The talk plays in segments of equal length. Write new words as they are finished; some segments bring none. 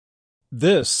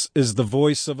This is the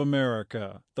voice of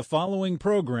America. The following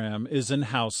program is in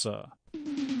Hausa.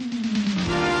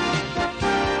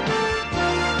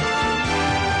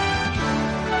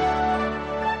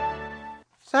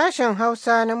 Sashen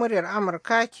Hausa na muryar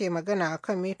Amurka ke magana a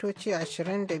kan mitoci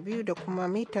 22 da kuma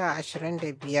mita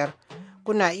 25.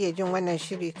 Kuna iya jin wannan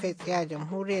shiri kai tsaye a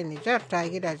jamhuriyar Nijar ta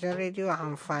gidajen rediyo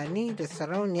amfani da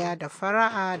sarauniya da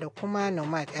fara'a da kuma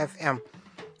Nomad FM.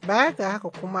 Baya ga haka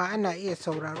kuma ana iya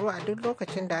sauraro a duk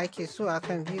lokacin da ake so a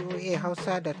kan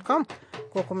voahausa.com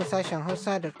ko kuma sashen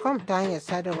hausa.com ta hanyar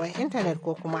sadarwar intanet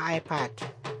ko kuma iPad.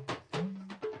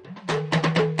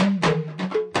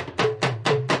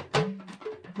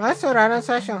 Masu sauraron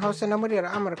sashen Hausa na muryar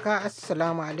Amurka,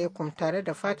 Assalamu alaikum, tare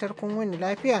da fatar kun wani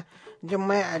lafiya.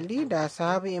 Jummai Ali da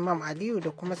sahabu Imam Aliyu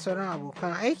da kuma sauran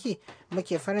abokan aiki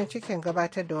muke farin cikin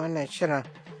gabatar da wannan shirin.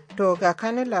 To ga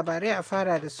kanin labarai a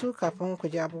fara da su kafin ku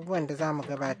ji abubuwan da za mu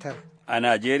gabatar. A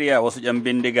Najeriya wasu 'yan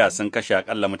bindiga sun kashe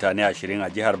akalla mutane 20 a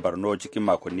jihar Borno cikin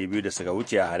makonni biyu da suka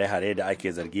wuce a hare-hare da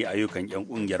ake zargi ayyukan 'yan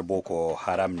ƙungiyar Boko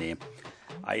Haram ne.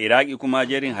 A Iraki kuma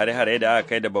jerin hare-hare da aka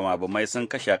kai da bama-bamai sun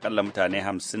kashe akalla mutane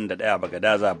 51 a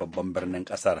Bagadaza babban birnin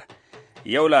ƙasar.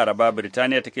 Yau Laraba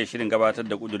Birtaniya take shirin gabatar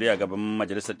da kuduri a gaban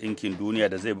Majalisar Ɗinkin Duniya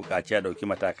da zai buƙaci a ɗauki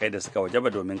matakai da suka wajaba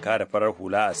domin kare farar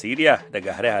hula a Siriya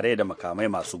daga hare-hare da makamai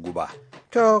masu guba.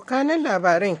 To kanin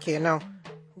labarin kenan.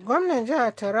 Gwamnan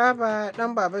jihar Taraba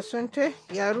ɗan Baba Sunte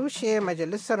ya rushe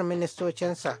majalisar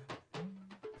ministocinsa.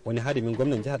 Wani hadimin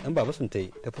gwamnan jihar Dan Baba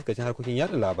Suntai ta fuskacin harkokin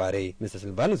yada labarai Mr.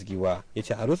 Silvanus Giwa ya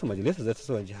ce a rusa majalisar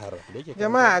zartaswar jihar.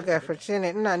 Jama'a a gafarce ne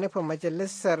ina nufin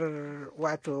majalisar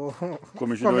wato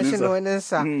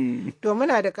kwamishinoninsa. To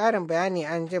muna da ƙarin bayani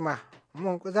an jima.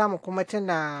 Za mu kuma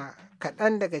tuna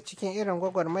kaɗan daga cikin irin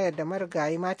gwagwarmayar da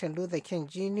marigayi Martin Luther King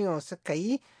Jr. suka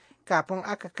yi kafin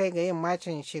aka kai ga yin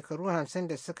macin shekaru 50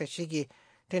 da suka shige,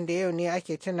 tunda yau ne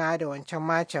ake tunawa da wancan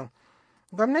macin.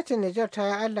 Gwamnatin Nijar ta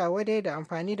yi Allah wadai da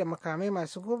amfani da makamai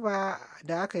masu guba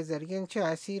da aka yi zargin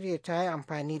cewa Siriya ta yi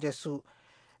amfani da su.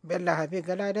 Bello Habib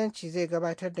Galadanci zai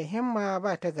gabatar da himma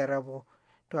ba ta ga rabo.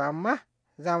 To amma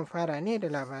za mu fara ne da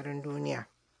labaran duniya.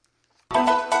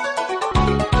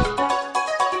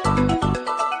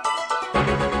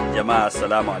 Jama'a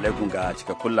assalamu alaikum ga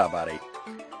cikakkun labarai.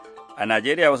 A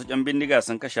Najeriya wasu 'yan bindiga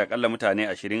sun kashe akalla mutane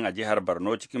 20 a jihar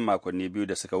Borno cikin makonni biyu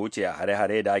da suka wuce a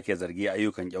hare-hare da ake zargi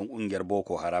ayyukan 'yan ƙungiyar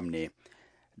Boko Haram ne.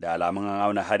 Da alamun an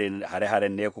auna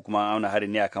hare-haren ne ko kuma an auna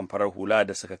harin ne akan farar hula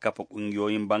da suka kafa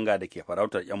ƙungiyoyin banga da ke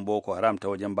farautar 'yan Boko Haram ta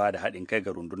wajen ba da haɗin kai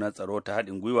ga rundunar tsaro ta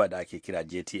haɗin gwiwa da ake kira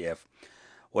JTF.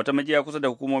 Wata majiya kusa da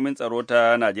hukumomin tsaro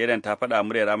ta Najeriya ta faɗa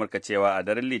muryar Amurka cewa a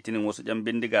daren Litinin wasu 'yan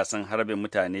bindiga sun harbe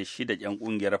mutane 6 'yan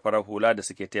ƙungiyar farar hula da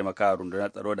suke taimakawa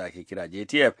rundunar tsaro da ake kira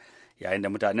JTF yayin da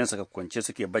mutanen suka kwance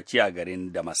suke bacci a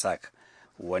garin Damasak.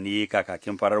 Wani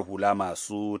kakakin farar hula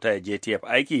masu taya JTF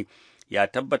aiki ya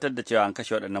tabbatar da cewa an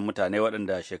kashe waɗannan mutane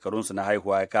waɗanda shekarunsu na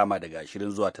haihuwa ya kama daga 20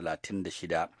 zuwa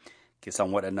 36.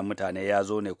 Kisan waɗannan mutane ya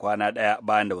zo ne kwana ɗaya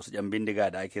bayan da wasu 'yan bindiga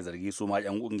da ake zargi su ma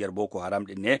 'yan ƙungiyar Boko Haram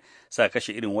ɗin ne suka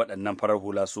kashe irin waɗannan farar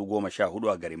hula su 14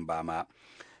 a garin Bama.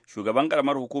 Shugaban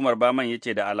karamar hukumar Baman ya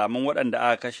ce da alamun waɗanda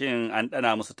aka kashe an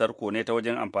ɗana musu tarko ne ta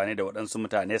wajen amfani da waɗansu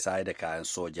mutane saye da kayan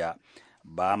soja.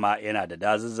 Bama yana da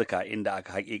dazuzzuka inda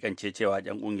aka hakikance cewa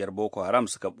 'yan ƙungiyar Boko Haram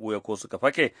suka ɓuya ko suka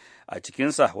fake a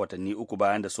cikinsa watanni 3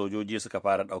 bayan da sojoji suka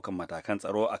fara ɗaukan matakan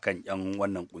tsaro akan 'yan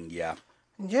wannan ƙungiya.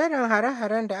 Jerin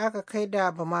hare-haren da aka kai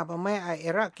da bama-bamai a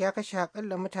Iraq ya kashe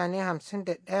akalla mutane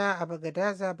 51 a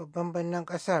Bagadaza babban birnin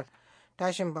ƙasar.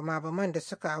 Tashin bama-baman da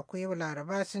suka akwai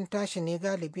Laraba sun tashi ne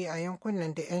galibi a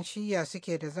yankunan da 'yan shiya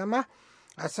suke da zama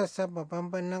a sassan babban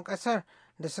birnin ƙasar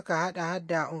da suka hada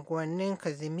da unguwannin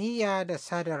Kazimiyya da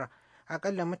Sadar.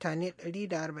 Akalla mutane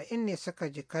 140 ne suka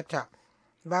jikata.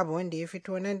 Babu wanda ya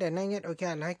fito nan da nan ya ɗauki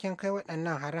alhakin kai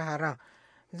waɗannan hare-haren.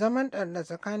 Zaman ɗarɗa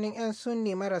tsakanin 'yan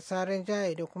sunni marasa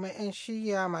rinjaye da kuma 'yan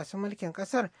shiya masu mulkin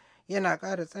ƙasar yana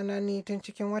ƙara tsanani tun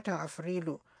cikin watan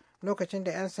Afrilu, lokacin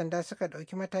da 'yan sanda suka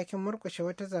ɗauki matakin murƙushe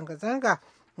wata zanga-zanga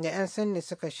da 'yan sunni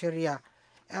suka shirya.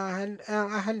 'Yan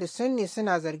ahali sunni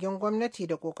suna zargin gwamnati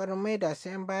da ƙoƙarin maida su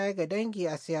 'yan baya ga dangi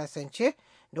a siyasance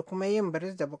da kuma yin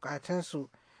biris da buƙatunsu.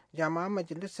 Jami'an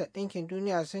Majalisar Ɗinkin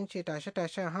Duniya sun ce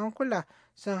tashe-tashen hankula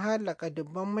sun halaka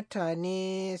dubban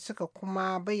mutane suka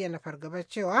kuma bayyana fargabar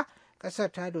cewa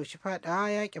ƙasar ta doshi faɗawa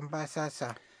yakin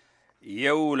basasa.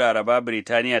 Yau Laraba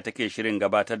Birtaniya take shirin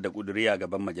gabatar da ƙuduri a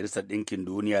gaban Majalisar Ɗinkin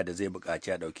Duniya da zai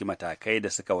buƙaci a ɗauki matakai da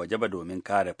suka wajaba domin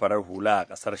kare farar hula a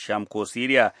ƙasar Sham ko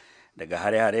Siriya daga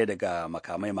hare-hare daga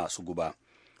makamai masu guba.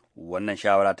 Wannan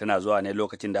shawara tana zuwa ne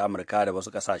lokacin da Amurka da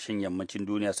wasu ƙasashen yammacin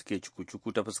duniya suke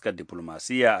cuku-cuku ta fuskar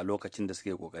diplomasiya a lokacin da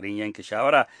suke ƙoƙarin yanke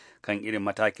shawara kan irin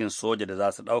matakin soja da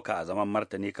za su ɗauka a zaman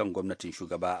martani kan gwamnatin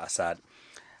shugaba Assad.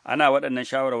 Ana waɗannan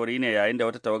shawarwari ne yayin da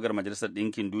wata tawagar Majalisar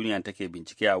Ɗinkin Duniya take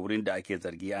bincike a wurin da ake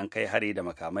zargi an kai hari da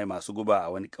makamai masu guba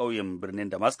a wani ƙauyen birnin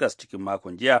Damascus cikin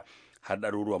makon jiya, har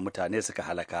ɗaruruwan mutane suka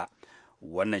halaka.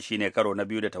 Wannan shine karo na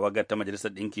biyu da tawagar ta Majalisar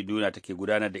Ɗinkin Duniya take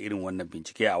gudanar da irin wannan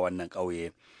bincike a wannan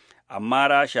ƙauye. Amma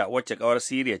Rasha, wacce ƙawar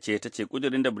Siriya ce, ta ce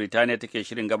ƙudurin da Birtaniya take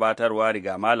shirin gabatarwa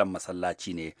riga malam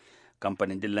masallaci ne.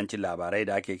 Kamfanin dillancin labarai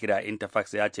da ake kira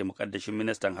Interfax ya ce muƙaddashin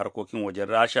ministan harkokin wajen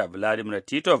Rasha Vladimir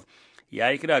Titov ya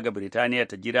yi kira ga Birtaniya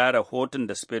ta jira rahoton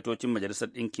da sifetocin Majalisar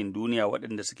Ɗinkin Duniya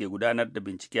waɗanda suke gudanar da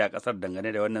bincike a ƙasar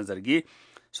dangane da wannan zargi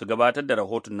su gabatar da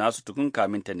rahoton nasu tukun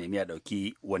kamin ta nemi a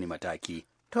ɗauki wani mataki.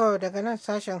 To daga nan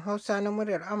sashen Hausa na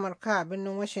muryar Amurka a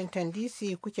birnin Washington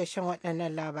DC kuke shan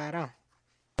waɗannan labaran.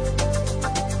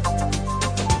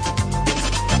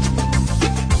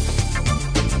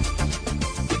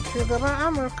 Shugaban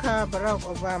Amurka Barack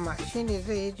Obama shine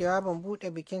zai yi jawabin buɗe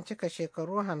bikin cika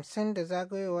shekaru 50 da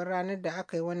zagayowar ranar da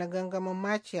aka yi wani gangamin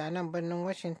maci a nan birnin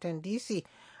Washington DC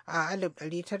a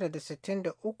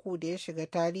 1963 da ya shiga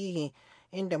tarihi,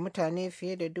 inda mutane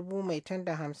fiye da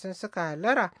 150,000 suka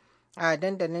halara a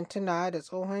dandalin tunawa da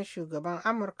tsohon shugaban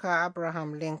Amurka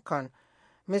Abraham Lincoln.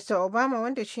 Mr. Obama,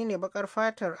 wanda shine bakar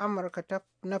fatar Amurka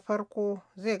na farko,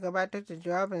 zai gabatar da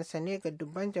jawabinsa ne ga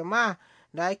dubban jama'a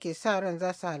da ake sa ran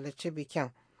za su halarci bikin.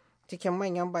 Cikin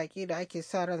manyan baki da ake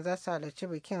sa ran za su halarci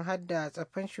bikin har da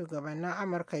tsaffin shugabannin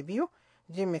Amurka biyu,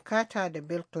 Jimmy Carter da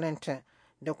Bill Clinton,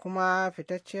 da kuma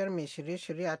fitacciyar mai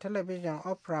shirye-shirye a talabijin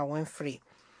Oprah Winfrey.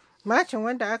 Macin,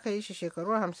 wanda aka yi shi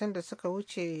shekaru 50 da suka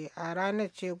wuce a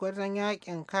ranar ce gwarzon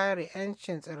yakin kare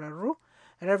 'yancin tsirarru,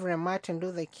 Reverend Martin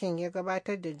Luther King ya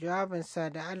gabatar da jawabinsa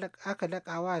da aka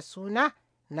laƙawa suna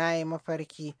 "Na yi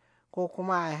mafarki" ko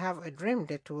kuma "I have a dream"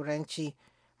 da Turanci.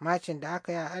 Macin da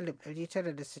aka yi a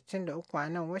 1963 a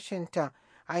nan Washington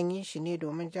an yi shi ne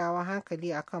domin jawo hankali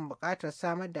akan buƙatar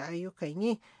samar da ayyukan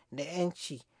yi da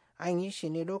 'yanci. An yi shi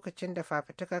ne lokacin da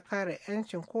fafutukar kare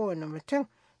 'yancin kowane mutum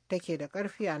take da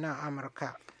ƙarfi a nan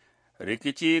Amurka.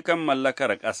 Rikici kan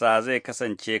mallakar ƙasa zai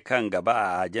kasance kan gaba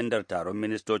a ajandar taron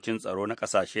ministocin tsaro na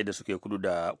ƙasashe da suke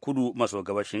kudu maso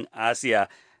gabashin Asiya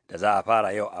da za a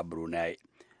fara yau a Brunei.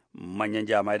 Manyan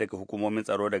jami'ai daga hukumomin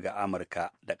tsaro daga Amurka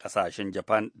da ƙasashen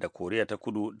Japan da Koriya ta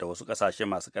Kudu da wasu ƙasashe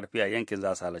masu ƙarfi a yankin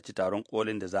za su halarci taron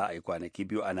kolin da za a yi kwanaki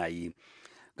biyu ana yi.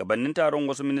 Gabanin taron,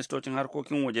 wasu ministocin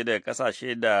harkokin waje daga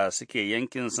ƙasashe da suke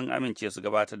yankin sun amince su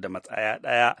gabatar da matsaya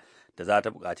ɗaya da za ta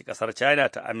buƙaci ƙasar China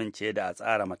ta amince da a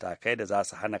tsara matakai da za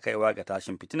su hana kaiwa ga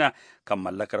tashin fitina kan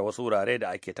mallakar wasu wurare da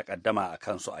ake takaddama a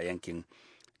kansu a yankin.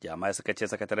 Jami'ai suka ce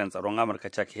sakataren tsaron Amurka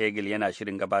Chuck Hagel yana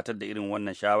shirin gabatar da irin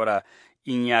wannan shawara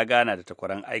in ya gana da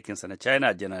takwaran aikinsa na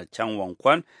China Janar Chan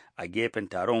Won-kwan a gefen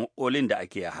taron olin da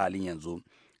ake a halin yanzu.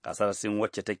 Kasar Sin,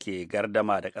 wacce take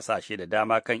gardama da kasashe da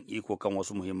dama kan iko kan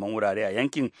wasu muhimman wurare a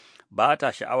yankin, ba ta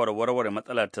sha'awar warware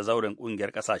matsalar ta zauren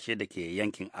kungiyar kasashe da ke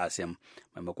yankin ASEAN.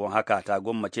 Maimakon haka ta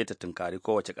gwammace ta tunkari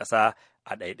kowace ƙasa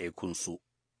a ɗaiɗaikunsu.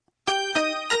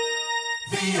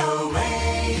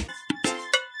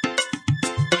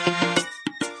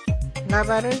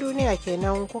 Labaran duniya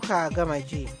kenan kuka gama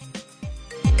ji.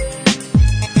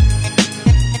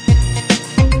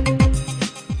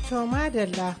 To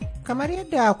madalla, kamar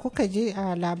yadda kuka ji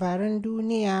a labaran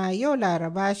duniya, yau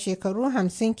Laraba shekaru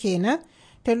 50 kenan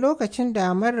ta lokacin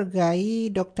da marigayi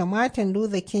Dr. Martin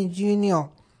Luther King Jr.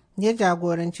 ya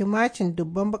jagoranci macin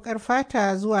dubban bakar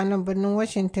fata zuwa nan birnin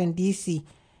Washington DC,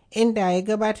 inda ya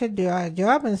gabatar da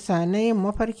jawabinsa na yin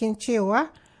mafarkin cewa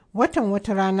watan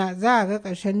wata rana za a ga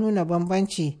ƙarshen nuna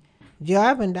bambanci.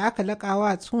 Jawabin da aka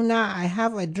laƙawa suna "I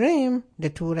have a dream" da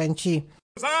Turanci.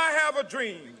 I have a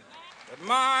dream that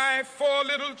my 4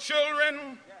 little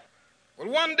children will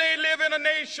one day live in a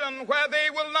nation where they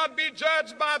will not be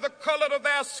judged by the color of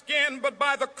their skin, but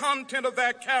by the content of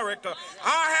their character.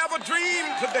 I have a dream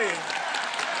today.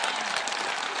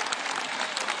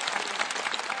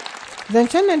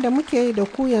 Zancen nan da muke yi da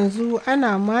ku yanzu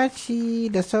ana maci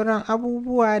da sauran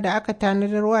abubuwa da aka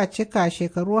tanadarwa cika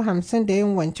shekaru 50 da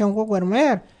yin wancan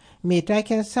gwagwarmayar mai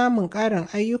taken samun ƙarin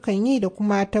ayyukan yi da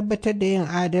kuma tabbatar da yin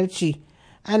adalci.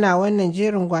 Ana wannan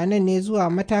jerin gwanon ne zuwa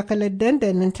matakalar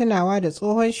dandalin tunawa da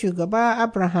tsohon shugaba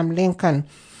Abraham Lincoln.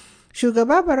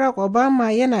 Shugaba Barack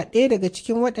Obama yana ɗaya daga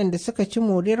cikin waɗanda suka ci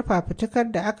moriyar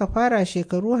fafutukar da aka fara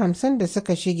shekaru 50 da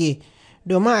suka shige.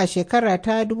 Domin a shekara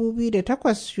ta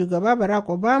 2008 shugaba Barack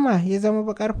Obama ya zama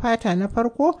bakar fata na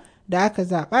farko da aka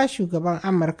zaɓa shugaban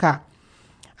Amurka.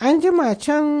 An jima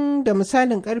can da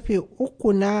misalin karfe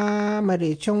 3 na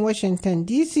maraicen Washington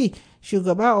DC,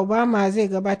 shugaba Obama zai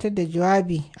gabatar da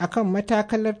jawabi akan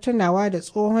matakalar tunawa da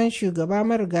tsohon shugaba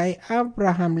marigayi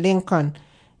Abraham Lincoln,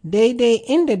 daidai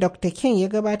inda Dr. King ya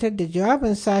gabatar da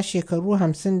jawabinsa shekaru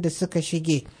 50 da suka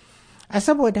shige. A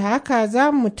saboda haka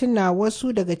za mu tuna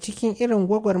wasu daga cikin irin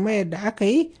gwagwarmayar da aka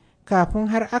yi kafin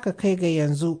har aka kai ga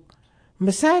yanzu.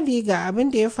 Misali ga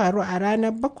abin da ya faru a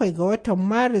ranar 7 ga watan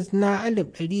Maris na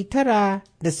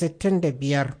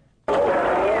 1965.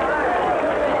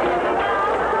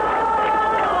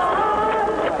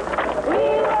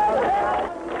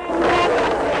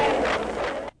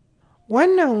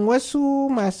 Wannan wasu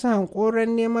masu hankoron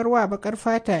neman wa baƙar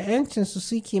fata 'yancinsu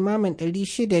su kimamin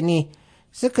 600 ne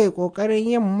suka yi ƙoƙarin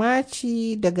yin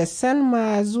maci daga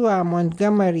Selma zuwa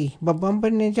Montgomery, babban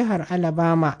birnin jihar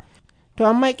Alabama. To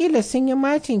amma kila sun yi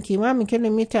macin kimamin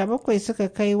kilomita 7 suka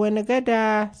kai wani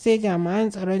gada, sai jami'an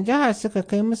tsaron jihar suka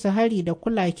kai musu hari da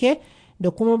kulake da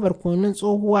kuma barkonun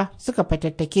tsohuwa suka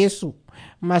fatattake su.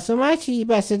 Masu maci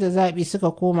ba su da zaɓi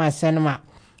suka koma Selma.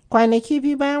 Kwanaki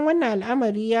biyu bayan wannan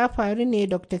al'amari ya faru ne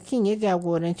Dr. King ya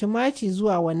jagoranci maci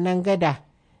zuwa wannan gada.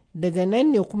 Daga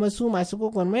nan ne kuma su masu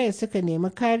gwagwarmaya suka nemi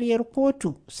kariyar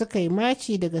kotu suka yi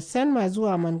maci daga Selma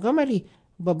zuwa Montgomery,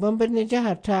 babban birnin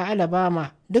jihar ta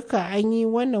Alabama. Duka an yi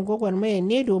wannan gwagwarmayar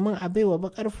ne domin a baiwa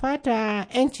baƙar fata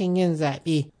 'yancin yin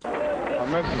zaɓe.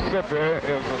 Mississippi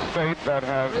is a state that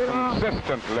has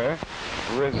consistently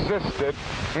resisted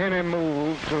any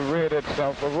move to rid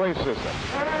itself of racism.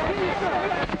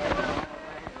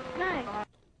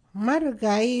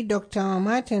 Marigayi Dr.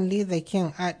 Martin Luther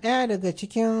King a ɗaya daga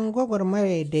cikin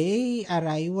gwagwarmayar da ya yi a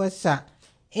rayuwarsa,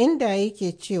 inda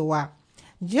yake cewa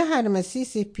jihar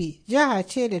Mississippi jiha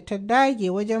ce da ta dage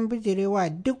wajen bijirewa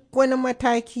duk wani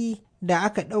mataki da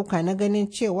aka ɗauka na ganin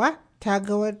cewa ta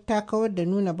kawar da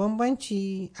nuna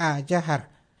bambanci a jihar.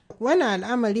 Wani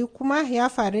al'amari kuma ya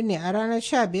faru ne a ranar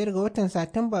 15 ga watan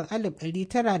Satumban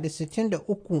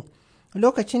 1963,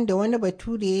 lokacin da wani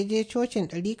bature ya je cocin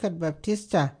ɗarikar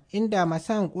Baptista, inda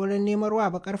masu hankoron neman wa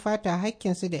baƙar fata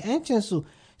hakkinsu da 'yancinsu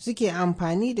suke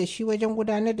amfani da shi wajen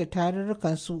gudanar da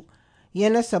tarurrukansu. Ya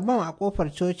nasa bam a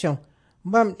ƙofar cocin.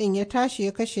 Bam ɗin ya tashi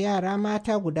ya kashe yara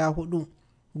mata guda 4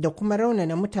 da kuma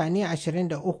raunana mutane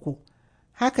 23.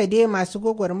 Haka dai masu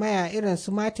gwagwarmaya irin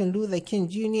su Martin Luther King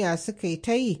Jr. suka yi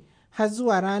ta yi har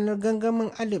zuwa ranar gangamin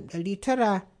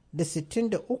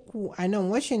 1963 a nan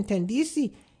Washington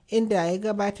DC, inda ya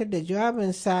gabatar da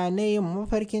jawabinsa na yin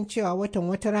mafarkin cewa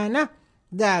wata rana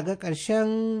za a ga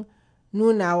ƙarshen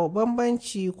nuna wa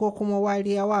bambanci ko kuma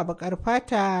wariya wa baƙar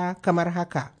fata kamar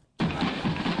haka.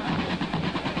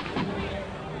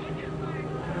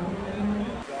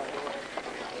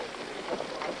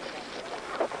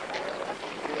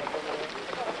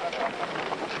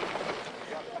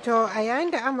 To a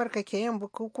yayin da Amurka ke yin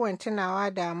bukukuwan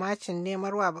tunawa da macin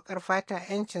neman wa baƙar fata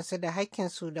 'yancinsu da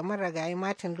hakkinsu da marigayi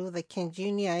Martin Luther King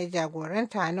Jr. ya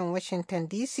jagoranta a nan Washington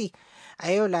DC,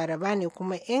 a yau Laraba ne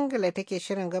kuma Ingila take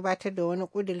shirin gabatar da wani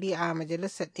ƙuduri a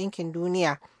Majalisar Ɗinkin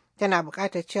Duniya. Tana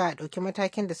buƙatar cewa a ɗauki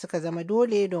matakin da suka zama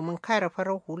dole domin kare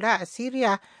farar hula a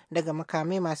Siriya daga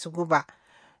makamai masu guba.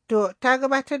 To, ta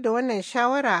gabatar da wannan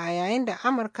shawara a yayin da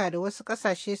Amurka da wasu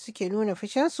ƙasashe suke nuna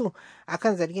fushinsu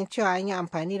akan zargin cewa an yi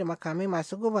amfani da makamai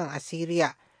masu guban a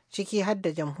Siriya, ciki har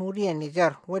da jamhuriyar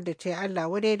Nijar, wadda ta yi Allah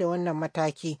wadai da wannan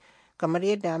mataki, kamar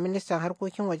yadda ministan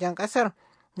harkokin wajen ƙasar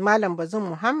Malam Bazum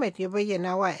Muhammad ya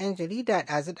bayyana wa 'yan jarida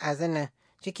ɗazu-ɗazunan.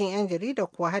 Cikin 'yan jarida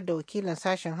kuwa har da wakilin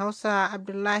sashen Hausa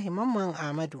Abdullahi Mamman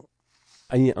Ahmadu.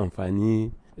 An yi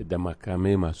amfani da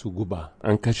makamai masu guba,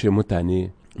 an kashe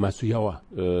mutane masu yawa,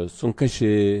 sun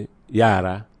kashe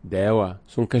yara da yawa,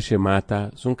 sun kashe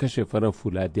mata, sun kashe farar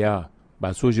fula da yawa,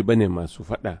 ba soji bane masu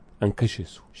fada, an kashe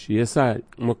su. Shi yasa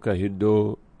muka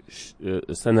hiddo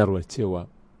sanarwar cewa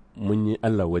mun yi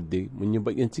Allah wadde, mun yi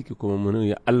bakin ciki kuma mun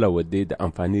yi Allah wadde da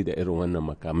amfani da irin wannan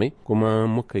makamai, kuma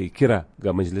muka yi kira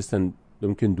ga Majalisar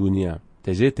Ɗinkin Duniya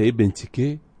ta je ta yi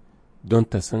bincike don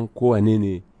ta san kowane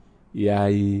ne ya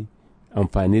yi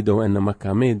amfani da wannan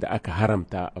makamai da aka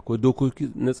haramta. Akwai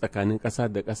dokoki na tsakanin ƙasa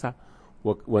da ƙasa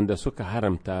wanda suka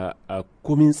haramta a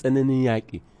komin tsananin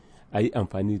yaƙi a yi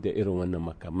amfani da irin wannan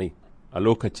makamai. A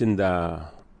lokacin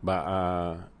da ba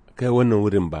a kai wannan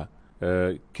wurin ba,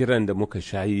 kiran da muka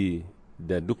shayi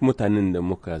da duk mutanen da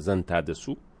muka zanta da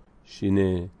su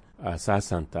shine a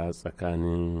sasanta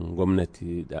tsakanin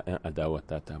gwamnati da 'yan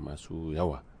adawata ta masu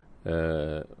yawa,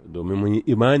 domin mun yi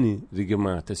imani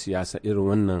rigima ta siyasa irin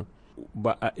wannan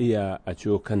ba a iya a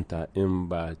ciwo kanta in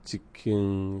ba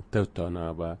cikin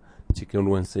tattauna ba, cikin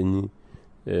ruwan sanyi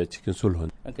cikin sulhun.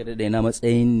 Aka daɗe na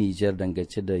matsayin Nijar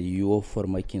dangance da yiwuwar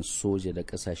farmakin soja da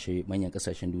manyan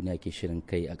ƙasashen duniya ke shirin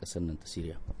kai a ƙasar nan ta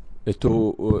Siriya.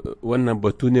 To wannan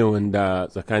batu ne wanda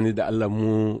tsakani da Allah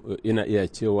mu ina iya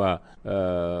cewa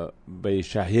bai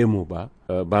shahe mu ba,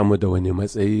 ba mu da wani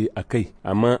matsayi a kai,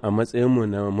 amma a matsayinmu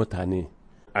na mutane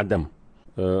Adam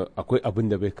akwai abin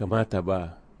da bai kamata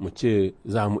ba mu ce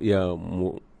za mu iya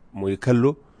mu yi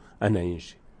kallo ana yin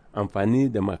shi. Amfani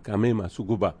da makamai masu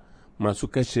guba, masu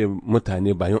kashe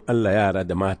mutane bayan Allah, yara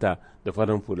da mata da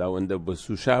farin fula wanda ba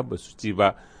su sha ba su ci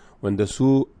ba, wanda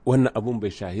su wannan abun bai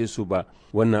shahe su ba,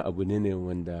 wannan abu ne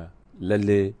wanda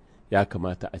lalle ya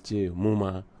kamata a ce mu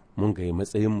ma mun gayi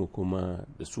matsayinmu, kuma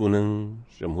da sunan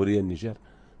jamhuriyar Nijar,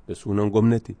 da sunan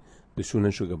gwamnati, da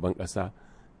sunan shugaban ƙasa,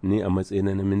 ni a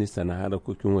matsayina na minista na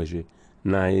harkokin waje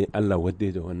na yi Allah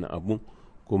wadda da wannan abu,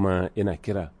 kuma ina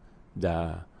kira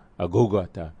da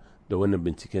agogata da wannan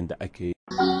binciken da ake yi.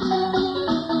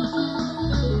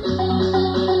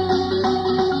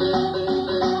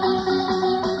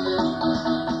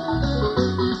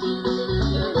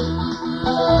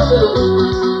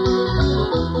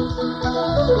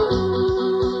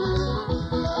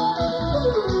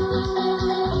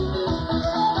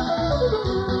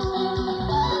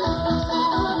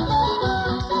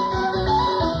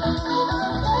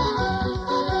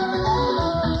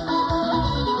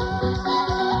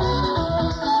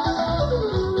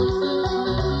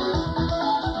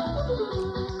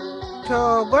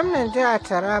 To gwamnan jihar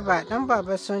Taraba ɗan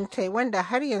Baba Suntai wanda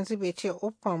har yanzu bai ce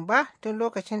uffan ba tun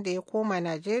lokacin da ya koma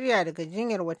Najeriya daga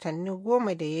jinyar watanni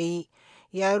 10 da ya yi,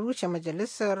 ya rushe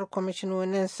majalisar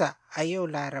kwamishinoninsa a yau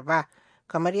Laraba,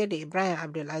 kamar yadda Ibrahim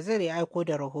Abdulaziz ya aiko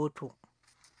da rahoto.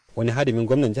 Wani hadimin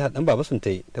gwamnan jihar Dan Baba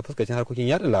Suntai ta fuskacin harkokin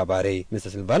yada labarai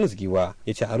Mr. Silvanus Giwa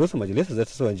ya ce a rusa majalisar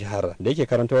zartaswar jihar da yake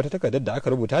karanta wata takardar da aka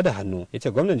rubuta da hannu. Ya ce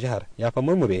gwamnan jihar ya fa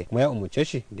murmure kuma ya umarce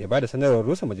shi da ya bada sanarwar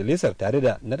rusa majalisar tare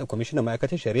da nada kwamishinan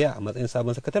ma'aikatar shari'a a matsayin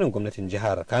sabon sakataren gwamnatin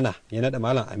jihar. Kana ya nada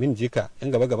Malam Amin Jika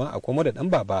yan gaba-gaban a komo da Dan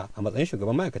Baba a matsayin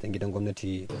shugaban ma'aikatan gidan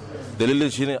gwamnati.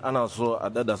 Dalilin shine ana so a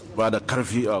bada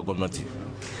karfi a gwamnati.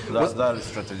 Za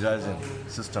strategizing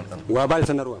system din. Wa ba da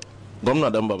sanarwa?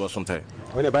 Gwamna Dan Baba Suntai.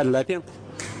 Wani ba da lafiya?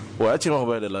 Wa ya ce ma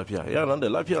ba da lafiya? Yana da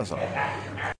lafiyansa.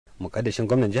 Mukaddashin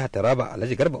gwamnan jihar Taraba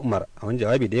Alhaji Garba Umar a wani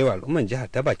jawabi da yawa al'umman jihar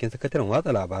ta bakin sakataren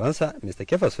watsa labaransa Mr.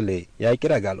 Kefa Sule ya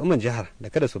kira ga al'umman jihar da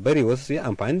kada su bari wasu su yi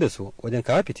amfani da su wajen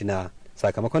kawo fitina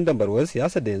sakamakon dambarwar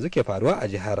siyasar da yanzu ke faruwa a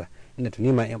jihar, inda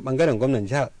tuni ma 'yan bangaren gwamnan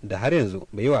jihar da har yanzu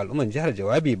bai yi wa al'umman jihar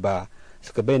jawabi ba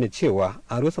suka bayyana cewa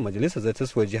an rusa majalisar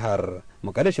zartaswar jihar.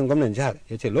 Mukaddashin gwamnan jihar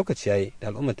ya ce lokaci yayi da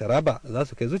al'ummar Taraba za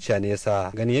su kai zuciya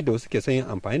nesa ganin yadda wasu ke son yin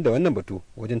amfani da wannan batu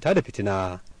wajen tada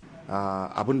fitina.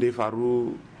 Abin da ya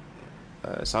faru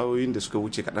sa'o'in da suka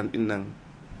wuce kaɗan ɗin nan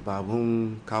ba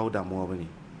abun kawo damuwa ba ne.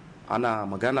 Ana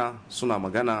magana, suna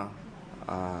magana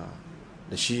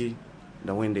da shi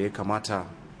da wanda ya kamata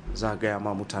za a gaya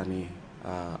ma mutane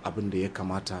abin da ya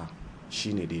kamata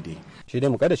shi ne daidai. Shi dai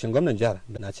mukaddashin gwamnan jihar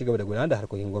na ci gaba da gudanar da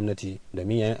harkokin gwamnati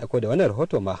domin yayin aiko da wannan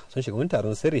rahoto ma sun shiga wani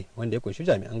taron sirri wanda ya kunshi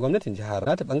jami'an gwamnatin jihar.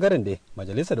 Na ta bangaren da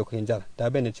majalisar dokokin jihar ta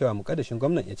bayyana cewa mukaddashin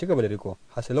gwamnan ya ci gaba da riko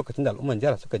har sai lokacin da al'umman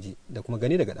jihar suka ji da kuma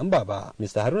gani daga Dan Baba.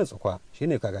 Mr. Haruna Tsukwa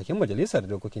shine kakakin majalisar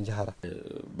dokokin jihar.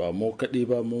 Ba mu kaɗai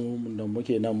ba, mu da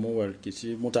muke nan mu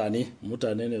warkici mutane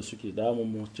ne suke damu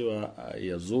mu cewa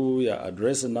ya zo ya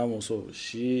address namu, so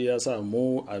shi ya sa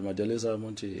mu a majalisa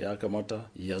mun ce ya kamata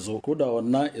ya zo, ko da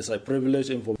wannan is a privilege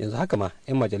information. Yanzu haka ma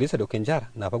 'yan majalisar dokokin jihar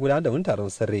na fa gudanar da wani taron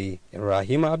sirri.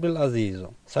 Ibrahim Abdulaziz,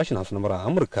 sashen Hausa na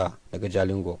Amurka daga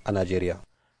Jalingo a Najeriya.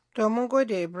 To mun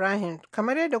gode Ibrahim.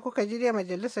 Kamar yadda kuka ji dai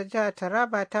majalisar jihar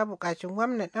Taraba ta buƙaci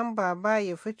gwamna Dan Baba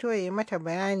ya fito ya yi mata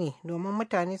bayani domin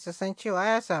mutane su san cewa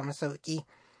ya samu sauƙi.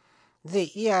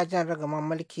 Zai iya jan ragaman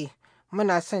mulki.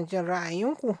 Muna son jin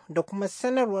ra'ayinku da kuma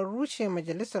sanarwar rushe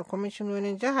majalisar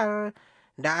kwamishinonin jihar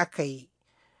da aka yi.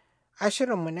 A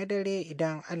shirinmu na dare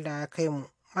idan Allah ya kai mu.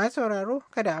 Masu sauraro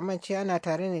kada a mance ana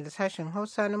tare ne da sashen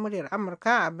Hausa na muryar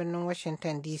Amurka a birnin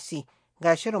Washington DC.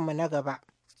 Ga shirinmu na gaba.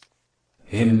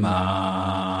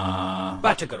 Himma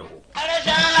ba ta garo.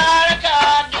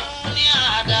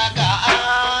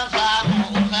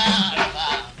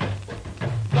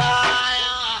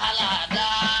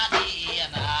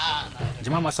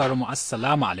 Jama'a masu mu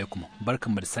assalamu alaikum,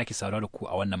 barkanmu da sake saurara ku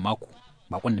a wannan mako.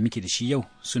 Bakon da muke da shi yau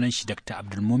sunan shi Dr.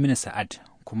 Abdulmumin Sa'ad,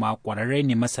 kuma ƙwararre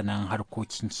ne masanan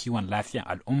harkokin kiwon lafiyar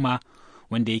al'umma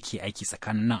wanda yake aiki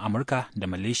tsakanin nan Amurka da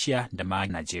Malaysia da ma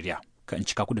Najeriya. Ka in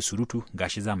cika ku da surutu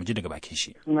gashi za mu ji daga bakin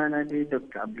shi. Sunana dai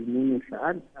Dr. Abdulmumin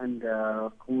Sa'ad,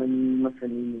 kuma ni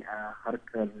masani ne a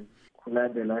harkar kula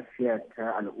da lafiya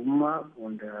ta al'umma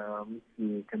wanda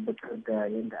muke tabbatar da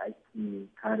yadda ake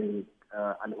kare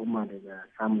al'umma daga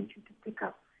samun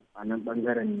cututtuka. A nan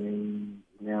bangaren ne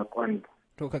na kwari.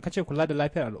 To ka kace kula da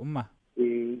lafiyar al'umma?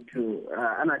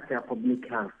 Ana cewa public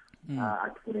health a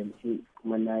turanci,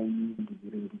 kuma na yi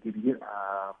digiri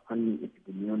a fannin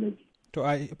epidemiology. To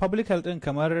a public health din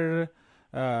kamar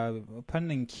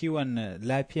fannin kiwon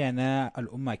lafiya na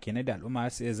al'umma kenan da al'umma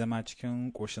su iya zama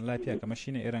cikin ƙoshin lafiya, kamar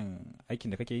shine irin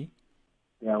aikin da kake yi?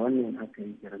 Ya, wannan haka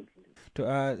yi kiran. To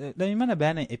dan yi mana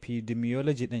bayanin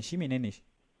epidemiology din, shi menene shi?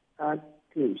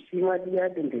 To shi ma ya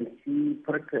danganci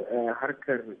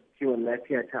harkar kiwon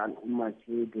lafiya ta al'umma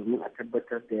ce, domin a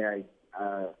tabbatar da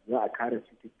za a kare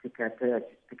cututtuka, ta yaya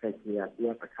cututtuka ke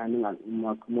yaduwa tsakanin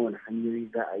al'umma, kuma wani hanyoyi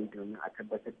za a yi domin a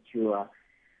tabbatar cewa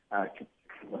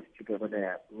cututtuka ba su ci gaba da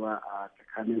yaduwa a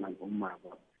tsakanin al'umma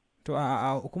ba. To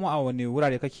kuma a wani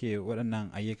wurare kake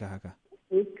waɗannan ayyuka haka?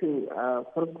 To a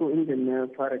farko inda na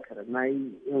fara na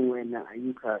yi yin wayannan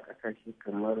ayyuka a ƙasashe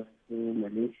kamar su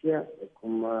Malaysia, da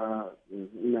kuma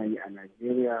yanzu ina yi a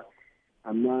Najeriya.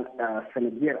 Amma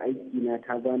sanadiyar aiki na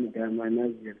ta bani dama na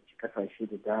ziyarci kasashe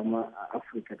da dama a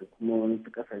Afirka da kuma wani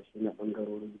kasashe na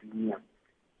bangarorin duniya,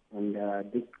 wanda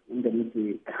duk inda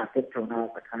muke tattauna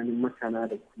tsakanin masana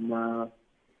da kuma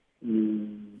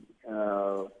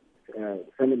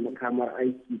sanin makamar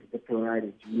aiki da tattauna da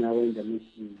juna, wanda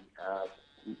muke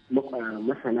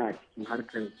masana a cikin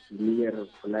harkar kimiyyar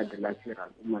kula da lafiyar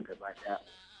al'umma gaba ɗaya,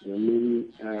 domin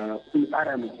kun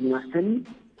tsara mu juna sani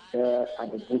da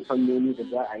sababbin fannoni da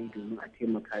za a yi domin a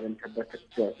taimaka don tabbatar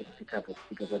da cututtuka ba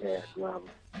su gaba da yaduwa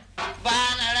ba. Ba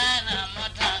na rana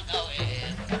mutan ƙauye,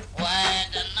 waye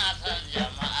da na san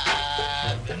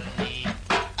jama'a birni,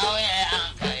 ƙauye an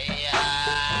kai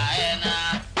yana,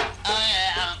 ƙauye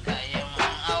an kai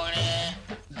mun aure.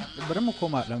 Bari mu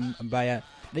koma ɗan baya.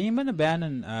 Dan yi mana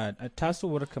bayanin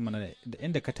tasowar kamar da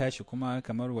inda ka tashi, kuma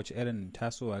kamar wace irin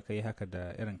tasowa ka yi haka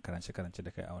da irin karance-karance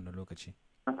da kai a wani lokaci.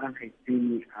 An haife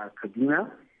ni a Kaduna,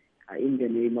 a inda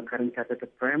ne makaranta ta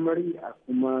primary, a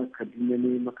kuma Kaduna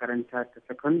ne makaranta ta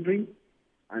secondary,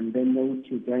 and then na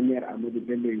wuce jami'ar Ahmadu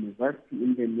Bello University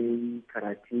inda ne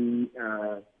karatun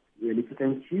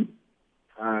likitanci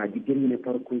a digiri na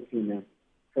farko kenan.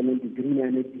 Sannan digiri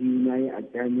na biyu na yi a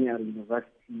jami'ar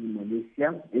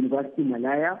University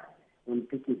Malaya, wanda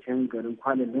take can garin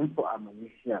Kuala Lumpur a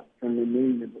Malaysia. Sannan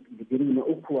ne digiri na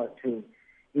uku, wato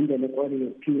inda na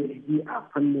kware PhD a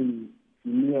fannin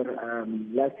kimiyyar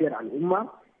lafiyar al'umma,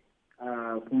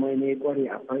 kuma ne kware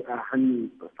a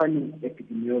fannin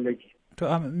epidemiology. To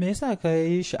me yasa ka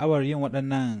yi sha'awar yin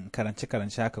waɗannan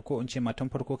karance-karance haka, ko in ce matan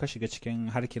farko ka shiga cikin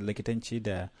harkin likitanci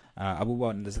da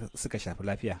abubuwan da suka shafi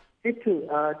lafiya? Tun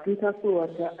tasowa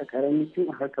ta a ƙarami, tun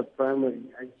a harkar primary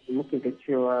muke ga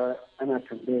cewa ana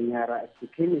tambayar yara a ce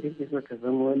kai ne kake so ka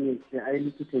zama, wani ce ai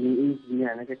likita ne,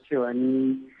 injiniya. Na ga cewa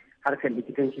ni harkar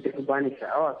likitanci ta fi bani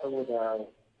sha'awa, saboda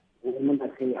mun da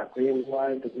kai akwai yan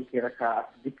uwa da kuke raka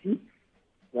asibiti,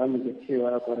 za mu ga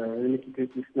cewa ƙwararrun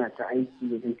likitoci suna ta aiki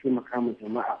wajen taimaka ma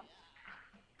jama'a.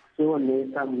 So wannan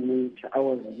ya samu ne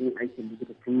sha'awar yin aikin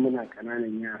likita tun muna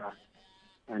ƙananan yara,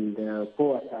 and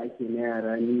kowace ake na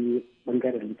yara ni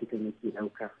bangaren likita nake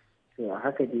ɗauka. To a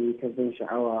haka dai ta zan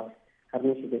sha'awa har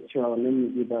na shiga cewa wannan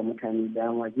ne zai ba mutane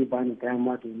dama, zai bani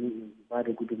dama domin in ba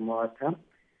da gudunmawa ta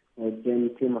wajen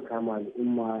taimaka ma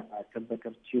al'umma a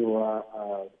tabbatar cewa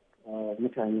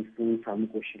mutane sun samu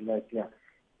ƙoshin lafiya.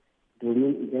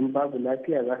 Domin idan babu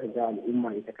lafiya za ka ga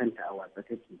al'umma ita kanta a watsa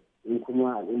take, in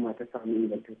kuma al'umma ta samu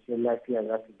ingantacciyar lafiya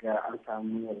za ka ga an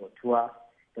samu yarwatuwa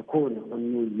da kowane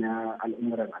fanni na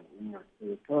al'umuran al'umma.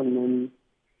 Ta wannan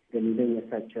dalilan ya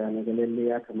sa cewa na ga lalle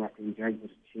ya kamata in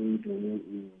jajirce domin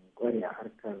in kware a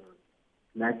harkar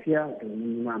lafiya,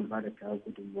 domin ma ba da ta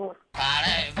gudunmawar.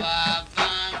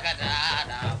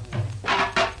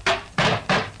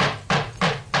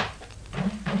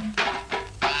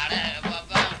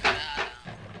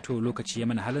 To lokaci ya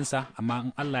mana halinsa, amma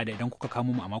in Allah da idan kuka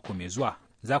kamo mu a mako mai zuwa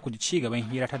za ku ji ci gaban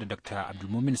hirata da Dr.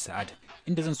 Abdulmumin Sa'ad,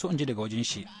 inda zan so in ji daga wajen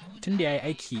shi tunda ya yi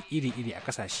aiki iri-iri a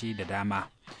kasashe da dama.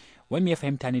 Wai me ya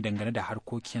fahimta ne dangane da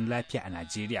harkokin lafiya a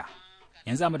Najeriya?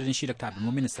 Yanzu a madadin shi Dr.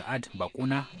 Abdulmumin Sa'ad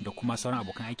bakuna da kuma sauran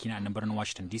abokan aiki na nan birnin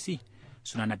Washington DC,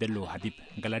 sunana Bello Habib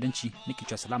Galadanci, nake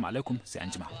cewa salamu alaikum, sai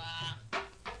anjima.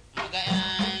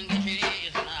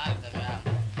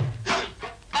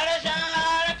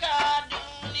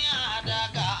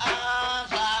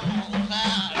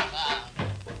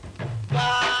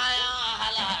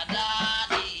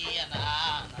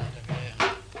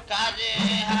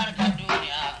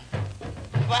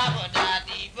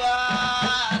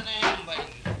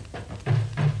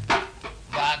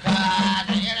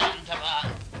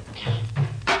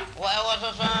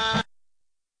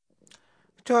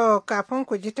 To kafin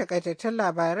ku ji takaitattun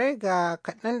labarai ga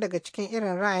kaɗan daga cikin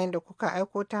irin ra'ayin da kuka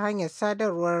aiko ta hanyar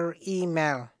sadarwar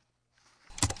email.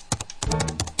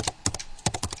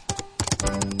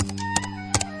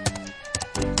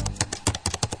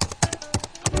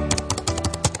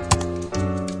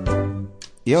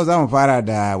 Yau za mu fara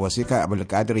da wasika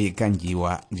Abdulkadir kan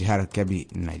Giwa, jihar Kebbi,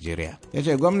 Najeriya. Ya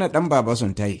ce, gwamnati ɗan baba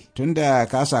sun tai, tunda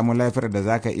ka samu lafiyar da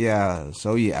za ka iya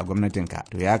sauyi a gwamnatinka,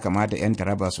 to ya kamata 'yan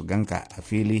taraba su ganka a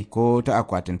fili ko ta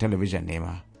akwatin talabijin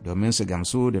nema, domin su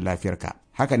gamsu da lafiyarka.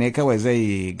 Haka ne kawai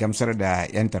zai gamsar da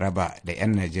 'yan taraba da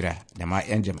 'yan Najeriya da ma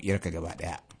 'yan jam'iyyarka gaba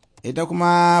ɗaya. Ita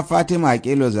kuma Fatima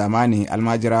Kilo Zamani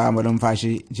almajira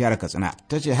malumfashi jihar Katsina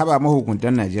ta ce haba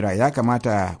mahukuntan Najeriya ya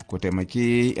kamata ku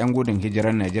taimaki 'yan gudun hijirar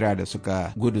Najeriya da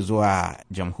suka gudu zuwa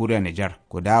jamhuriyar Nijar,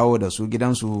 ku dawo da su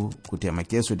gidansu ku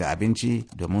taimake su da abinci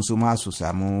domin su ma su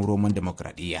samu roman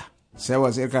demokradiyya. Sai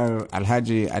wasikar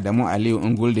Alhaji Adamu Aliyu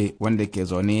Ungulde wanda ke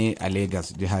zaune a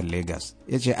Legas, jihar Legas,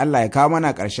 ya ce Allah ya kawo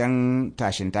mana ƙarshen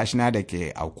tashin tashina da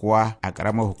ke aukuwa a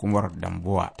ƙaramar hukumar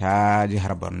Dambuwa ta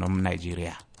jihar Borno,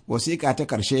 Najeriya. Wasiƙa ta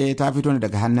ƙarshe ta fito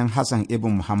daga hannun Hassan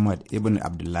ibn Muhammad ibn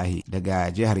Abdullahi daga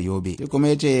jihar Yobe. Shi kuma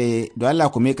ya ce, "Don Allah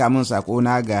ku mika min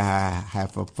saƙona ga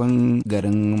haifaffun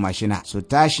garin Mashina su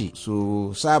tashi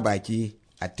su sa baki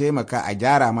a taimaka a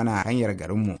gyara mana hanyar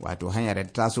garinmu, wato hanyar da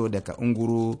ta taso daga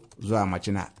Unguru zuwa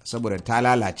Macina saboda ta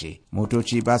lalace,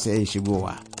 motoci ba su iya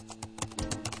shigowa."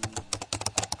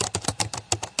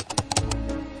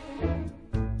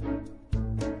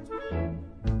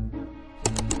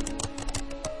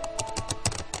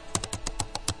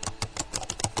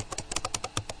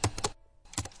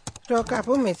 To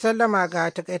kafin mai sallama ga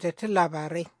takaitattun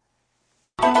labarai.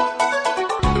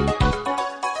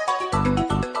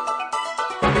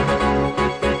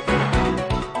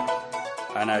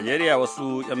 A Najeriya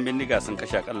wasu 'yan bindiga sun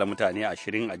kashe akalla mutane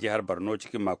 20 a jihar Borno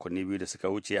cikin makonni biyu da suka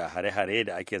wuce a hare-hare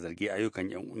da ake zargi ayyukan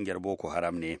 'yan ƙungiyar Boko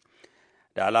Haram ne.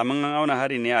 Da alamun an auna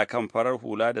hari ne a kan farar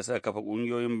hula da suka kafa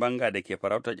ƙungiyoyin banga da ke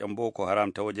farautar 'yan Boko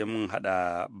Haram ta wajen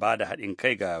ba da haɗin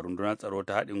kai ga rundunar tsaro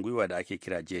ta haɗin gwiwa da ake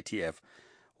kira JTF.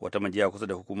 Wata majiya kusa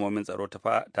da hukumomin tsaro ta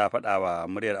faɗa wa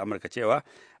muryar Amurka cewa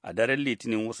a daren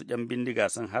Litinin wasu 'yan bindiga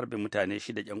sun harbe mutane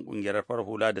 6 'yan ƙungiyar farar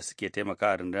hula da suke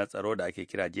taimaka a rundunar tsaro da ake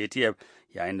kira JTF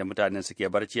yayin da mutanen suke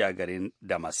barci a garin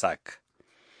Damasak.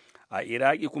 A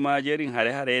Iraki kuma jerin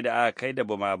hare-hare da aka kai da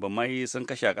bama-bamai sun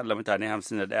kashe akalla mutane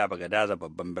 51 a Bagadaza,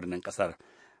 babban birnin kasar.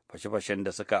 Fashe-fashen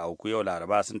da suka auku yau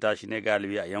Laraba sun tashi ne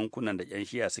galibi a yankunan da 'yan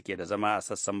shiya suke da zama a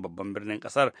sassan babban birnin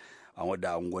kasar,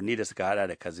 da unguwanni da suka hada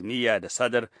da Kazmiya da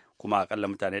Sadar, kuma akalla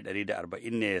mutane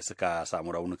 140 ne suka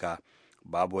samu raunuka.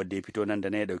 Babu wanda ya fito nan da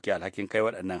ne ya dauki alhakin kai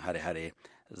waɗannan hare-hare.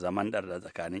 Zaman da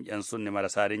tsakanin 'yan sunni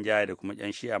marasa rinjaye da kuma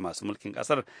 'yan shiya masu mulkin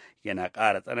kasar yana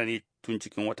ƙara tsanani tun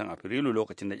cikin watan Afrilu,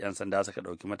 lokacin da 'yan sanda suka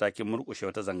ɗauki matakin murƙushe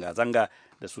wata zanga-zanga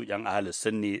da su 'yan ahalus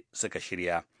sunni suka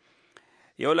shirya.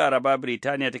 Yau Laraba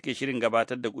Birtaniya take shirin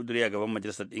gabatar da ƙuduri a gaban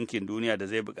Majalisar Ɗinkin Duniya da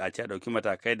zai buƙaci a ɗauki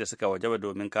matakai da suka wajaba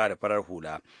domin kare farar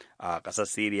hula a ƙasar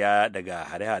Siriya daga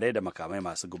hare-hare da makamai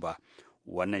masu guba.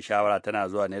 Wannan shawara tana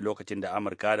zuwa ne lokacin da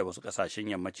Amurka da wasu ƙasashen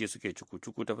yammaci suke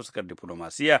cuku-cuku ta fuskar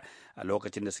diflomasiya a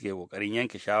lokacin da suke ƙoƙarin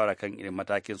yanke shawara kan irin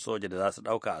matakin soja da za su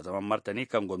ɗauka a zaman martani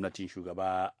kan gwamnatin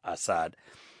shugaba Assad.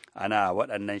 Ana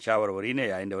waɗannan shawarwari ne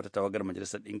yayin da wata tawagar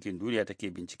Majalisar Ɗinkin Duniya take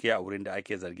bincike a wurin da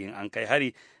ake zargin an kai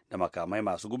hari da makamai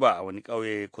masu guba a wani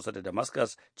ƙauye kusa da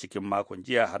Damascus cikin makon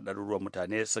jiya, har ɗaruruwan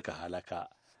mutane suka halaka.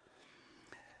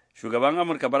 Shugaban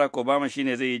Amurka Barack Obama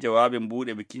shine zai yi jawabin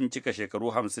buɗe bikin cika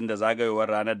shekaru 50 da zagayowar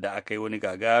ranar da aka yi wani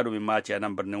gagarumin maci a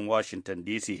nan birnin Washington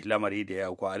DC, lamari da ya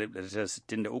auku a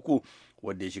 1963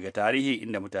 wadda ya shiga tarihi,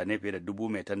 inda mutane fiye da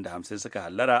 150,000 suka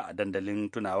hallara a dandalin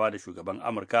tunawa da shugaban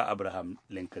Amurka Abraham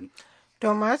Lincoln.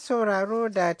 To masu sauraro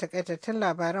da takaitattun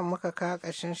labaran muka kawo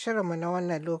ƙarshen shirinmu na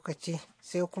wannan lokaci,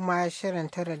 sai kuma shirin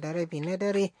 9:30 na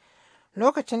dare,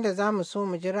 lokacin da za mu so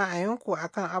mu ji ra'ayinku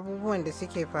akan abubuwan da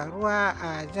suke faruwa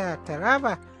a jihar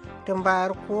Taraba tun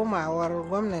bayar komawar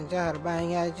gwamnan jihar bayan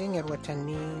ya jinyar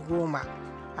watanni 10.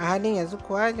 A halin yanzu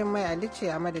kuwa Jummai Ali ce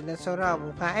a madadin sauran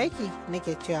abokan aiki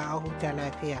nake cewa a huta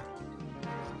lafiya.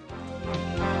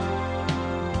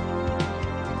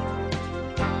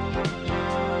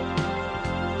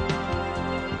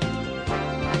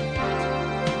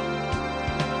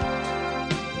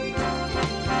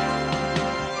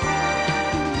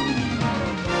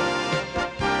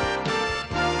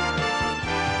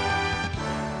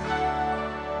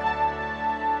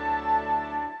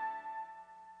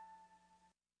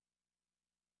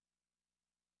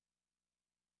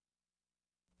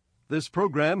 This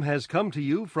program has come to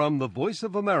you from the Voice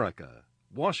of America,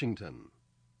 Washington.